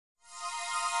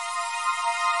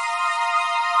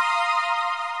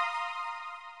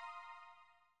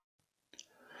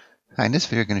Hi, in this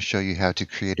video I'm going to show you how to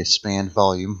create a span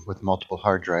volume with multiple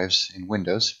hard drives in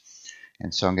Windows.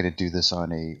 And so I'm going to do this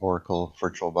on a Oracle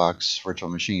VirtualBox virtual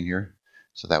machine here.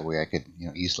 So that way I could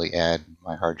easily add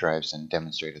my hard drives and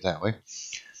demonstrate it that way.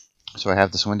 So I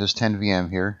have this Windows 10 VM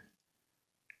here.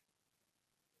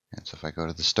 And so if I go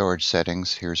to the storage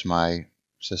settings, here's my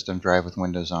system drive with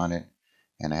Windows on it.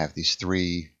 And I have these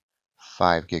three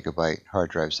 5 GB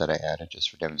hard drives that I added just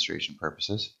for demonstration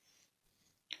purposes.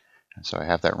 And so I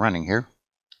have that running here.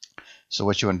 So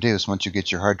what you want to do is once you get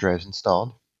your hard drives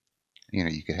installed,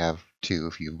 you could have 2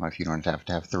 if you don't have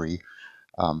to have 3.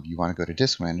 You want to go to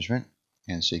disk management,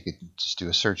 and so you could just do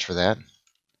a search for that.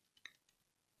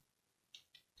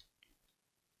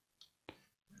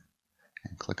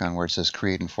 And click on where it says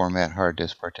create and format hard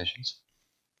disk partitions.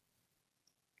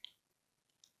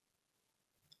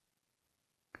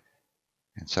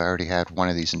 And so I already had one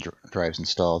of these drives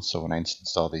installed, so when I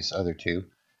install these other 2,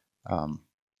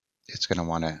 it's going to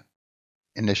want to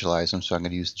initialize them, so I'm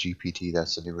going to use GPT.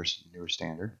 That's the newer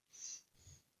standard.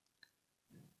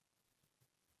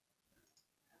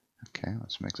 Okay,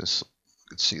 let's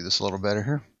see this a little better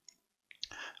here.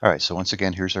 Alright, so once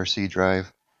again, here's our C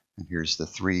drive, and here's the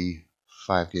 3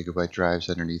 5 GB drives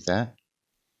underneath that.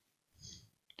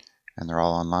 And they're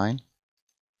all online.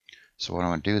 So what I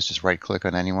want to do is just right click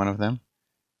on any one of them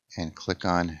and click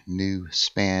on New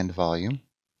Span Volume.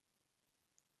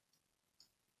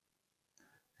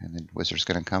 And then wizard's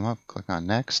going to come up, click on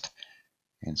Next.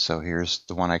 And so here's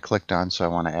the one I clicked on, so I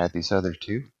want to add these other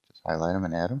 2. Just highlight them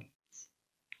and add them.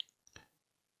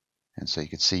 And so you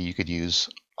can see you could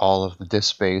use all of the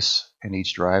disk space in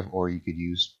each drive, or you could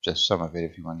use just some of it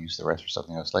if you want to use the rest for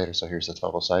something else later. So here's the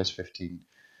total size, 15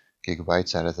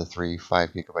 GB out of the 3 5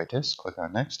 GB disks. Click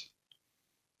on Next.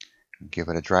 Give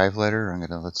it a drive letter. I'm going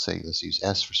to, let's use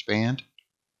S for spanned.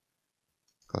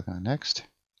 Click on Next.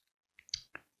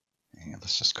 And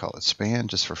let's just call it span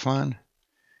just for fun.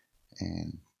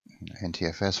 And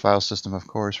NTFS file system, of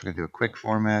course. We're going to do a quick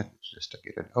format just to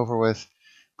get it over with.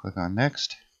 Click on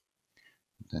Next.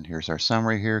 Then here's our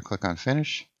summary here. Click on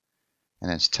Finish.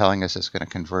 And it's telling us it's going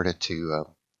to convert it to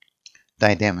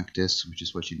dynamic disks, which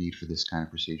is what you need for this kind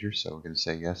of procedure. So we're going to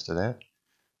say yes to that.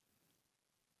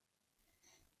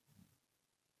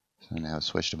 So now I've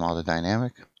switched them all to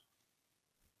dynamic.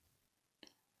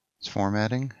 It's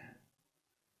formatting.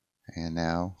 And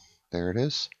now there it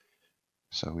is.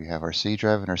 So we have our C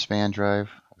drive and our span drive.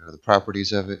 What are the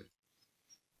properties of it?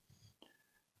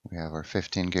 We have our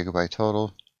 15 GB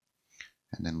total.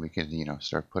 And then we can,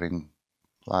 start putting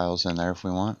files in there if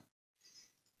we want.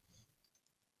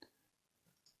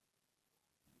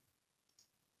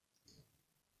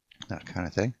 That kind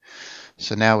of thing.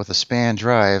 So now with the span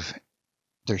drive,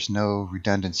 there's no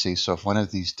redundancy. So if one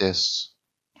of these disks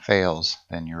fails,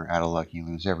 then you're out of luck. You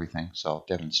lose everything. So I'll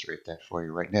demonstrate that for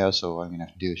you right now. So what I'm going to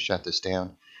have to do is shut this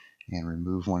down and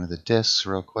remove one of the disks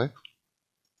real quick.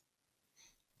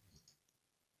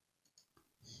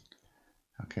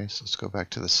 Okay, so let's go back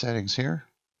to the settings here.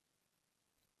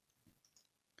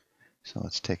 So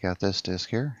let's take out this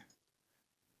disk here.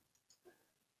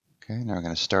 Okay, now we're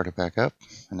going to start it back up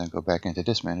and then go back into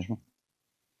disk management.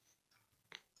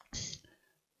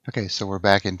 Okay, so we're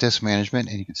back in disk management,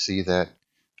 and you can see that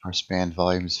our span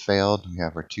volume has failed. We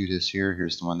have our 2 disks here.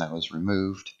 Here's the one that was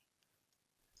removed. It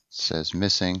says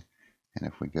missing. And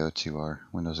if we go to our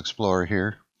Windows Explorer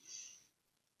here,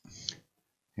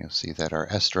 you'll see that our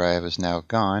S drive is now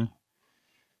gone.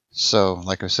 So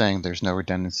like I was saying, there's no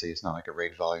redundancy. It's not like a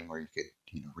RAID volume where you could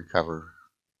recover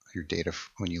your data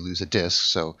when you lose a disk.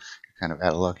 So you're kind of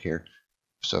out of luck here.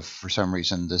 So if for some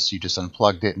reason you just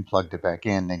unplugged it and plugged it back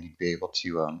in, then you'd be able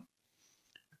to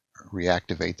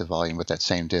reactivate the volume with that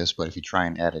same disk. But if you try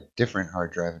and add a different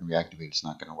hard drive and reactivate, it's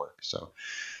not going to work. So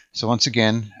once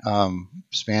again,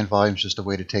 span volume is just a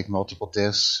way to take multiple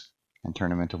disks and turn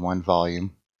them into one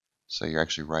volume. So you're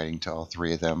actually writing to all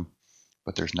 3 of them,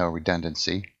 but there's no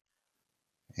redundancy.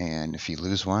 And if you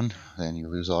lose one, then you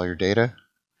lose all your data.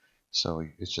 So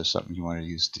it's just something you want to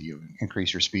use to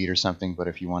increase your speed or something. But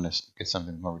if you want to get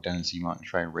something more redundancy, you want to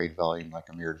try and RAID volume, like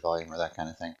a mirrored volume or that kind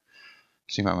of thing.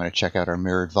 So you might want to check out our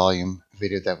mirrored volume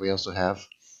video that we also have.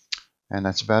 And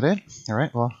that's about it. All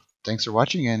right, well, thanks for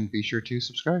watching, and be sure to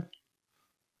subscribe.